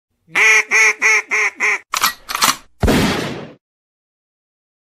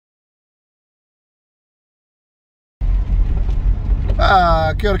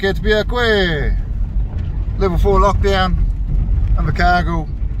Kia ora koutou pia koe. Level 4 lockdown, Invercargill.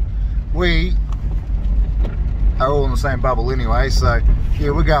 We are all in the same bubble anyway, so yeah,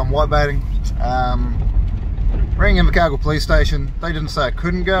 we're going whitebaiting. Rang Invercargill police station. They didn't say I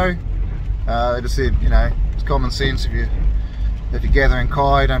couldn't go. They just said, you know, it's common sense if you're gathering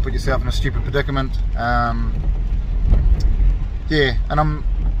kai, don't put yourself in a stupid predicament. Yeah, and I'm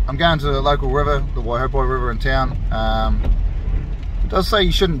going to the local river, the Whitebaiting River in town. It does say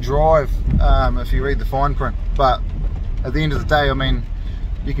you shouldn't drive if you read the fine print, but at the end of the day, I mean,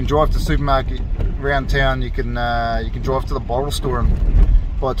 you can drive to the supermarket around town. You can drive to the bottle store and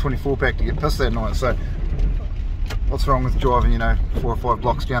buy a 24 pack to get pissed that night. So what's wrong with driving, you know, 4 or 5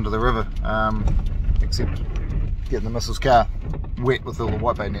 blocks down to the river, except getting the missus' car wet with all the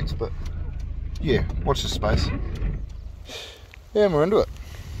whitebait nets. But yeah, watch this space. Yeah, and we're into it.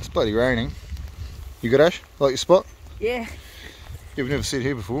 It's bloody raining. You good, Ash? Like your spot? Yeah. Yeah, we've never seen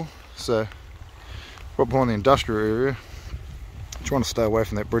here before, so right behind the industrial area. Trying to stay away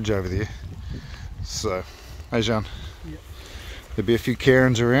from that bridge over there. So, hey Jean, yep. There'll be a few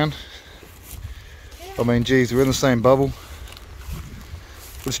Karens around. I mean, geez, we're in the same bubble.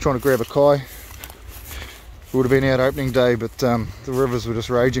 We're just trying to grab a kai. It would have been out opening day, but the rivers were just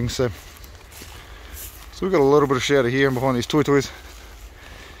raging, so we've got a little bit of shelter here and behind these toys. With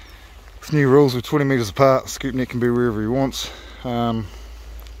new rules, we're 20 metres apart. Scoop net can be wherever he wants.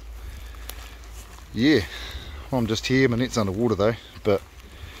 Yeah, I'm just here. My net's underwater though, but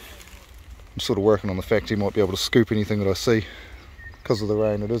I'm sort of working on the fact he might be able to scoop anything that I see. Because of the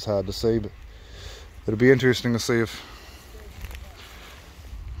rain, it is hard to see, but it'll be interesting to see if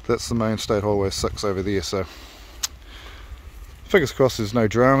that's the main State Highway 6 over there. So fingers crossed there's no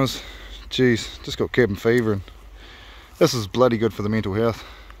dramas. Geez, just got cabin fever, and this is bloody good for the mental health.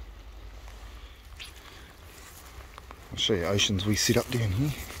 I'll show you oceans we set up down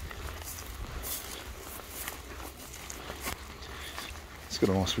here. It's got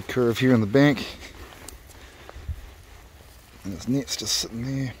a nice wee curve here in the bank. And there's nets just sitting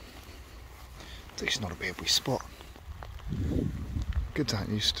there. It's actually not a bad wee spot. Kids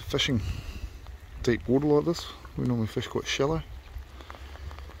aren't used to fishing deep water like this. We normally fish quite shallow.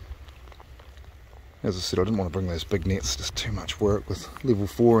 As I said, I didn't want to bring those big nets, just too much work with level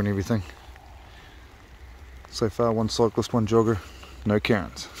 4 and everything. So far, one cyclist, one jogger, no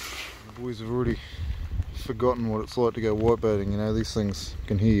Karens. The boys have already forgotten what it's like to go whitebaiting. You know, these things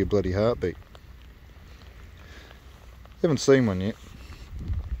can hear your bloody heartbeat. Haven't seen one yet.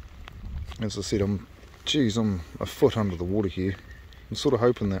 As I said, I'm a foot under the water here. I'm sort of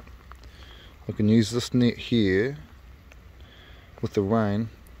hoping that I can use this net here with the rain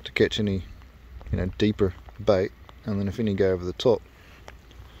to catch any, you know, deeper bait, and then if any go over the top,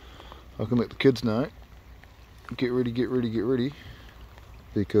 I can let the kids know, get ready,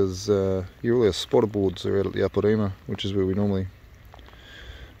 because all our spotter boards are out at the Aparima, which is where we normally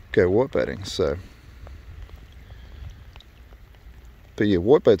go whitebaiting. So, but yeah,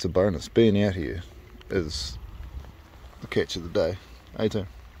 whitebait's a bonus. Being out here is the catch of the day. Hey Tim?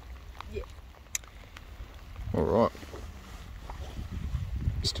 Yeah. Alright.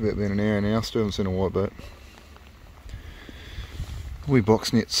 Just about been an hour now, still haven't seen a whitebait. Wee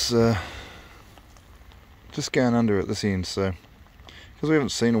box nets just going under at this end, so because we haven't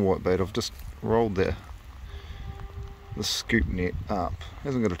seen a whitebait, I've just rolled the scoop net up. It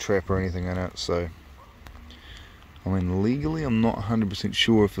hasn't got a trap or anything in it, so I mean, legally I'm not 100%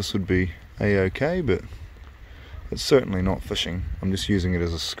 sure if this would be a-okay, but it's certainly not fishing. I'm just using it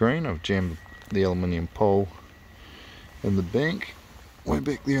as a screen. I've jammed the aluminium pole in the bank, way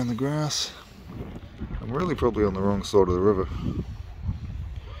back there in the grass. I'm really probably on the wrong side of the river.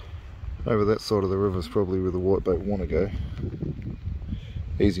 Over that side of the river is probably where the whitebait want to go.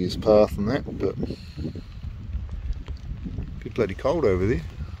 Easiest path and that, but get bloody cold over there.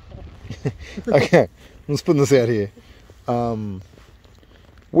 Okay, let's put this out here.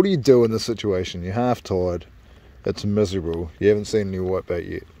 What do you do in this situation? You're half tired, it's miserable, you haven't seen any whitebait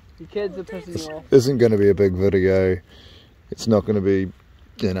yet. The kids are pissing This you off. isn't going to be a big video. It's not going to be,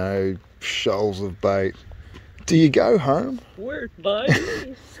 you know, shoals of bait. Do you go home? Where, bud?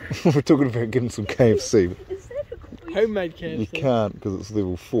 We're talking about getting some KFC. Is that a question? Homemade KFC. You can't because it's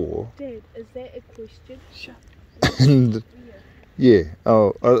level 4. Dad, is that a question? Shut And yeah,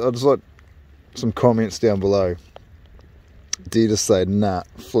 oh, I'd just like some comments down below. Do you just say, nah,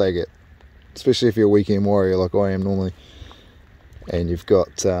 flag it? Especially if you're a weekend warrior like I am normally. And you've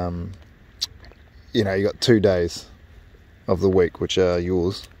got, you know, you got 2 days of the week which are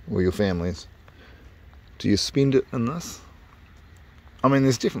yours or your family's. Do you spend it in this? I mean,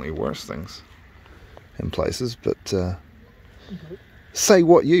 there's definitely worse things in places, but Say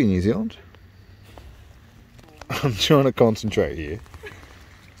what you, New Zealand? I'm trying to concentrate here.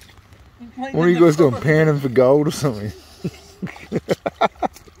 What are you guys doing? Panning for gold or something?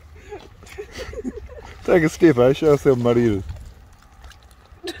 Take a step, eh? Show us how muddy it is.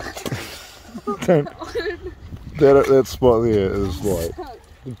 Don't, that spot there is like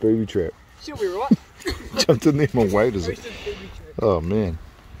a booby trap. She'll be right. Jumped in there, my weight is it? Oh man.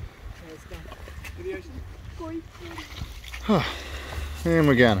 And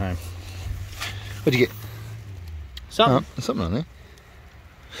we're going home. What'd you get? Something. Oh, there's something on there.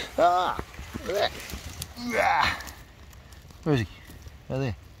 Ah! Where is he? Oh,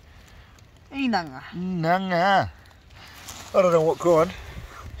 there. Inanga. Nanga. I don't know what kind.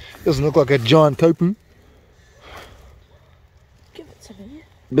 Doesn't look like a giant topu. Give it to me.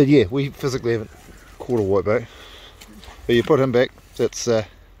 But yeah, we physically haven't caught a whitebait. But you put him back, that's you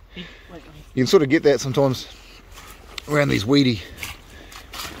can sort of get that sometimes around these weedy,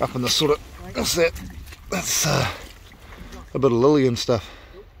 up in the sort of, what's that? That's a bit of lily and stuff.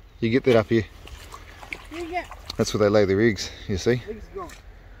 You get that up here. That's where they lay their eggs, you see.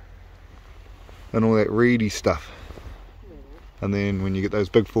 And all that reedy stuff. And then when you get those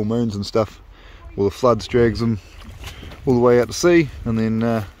big full moons and stuff, all the floods drags them all the way out to sea, and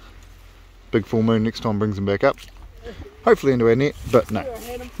then big full moon next time brings them back up. Hopefully into our net, but no,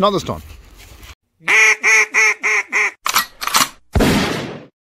 not this time.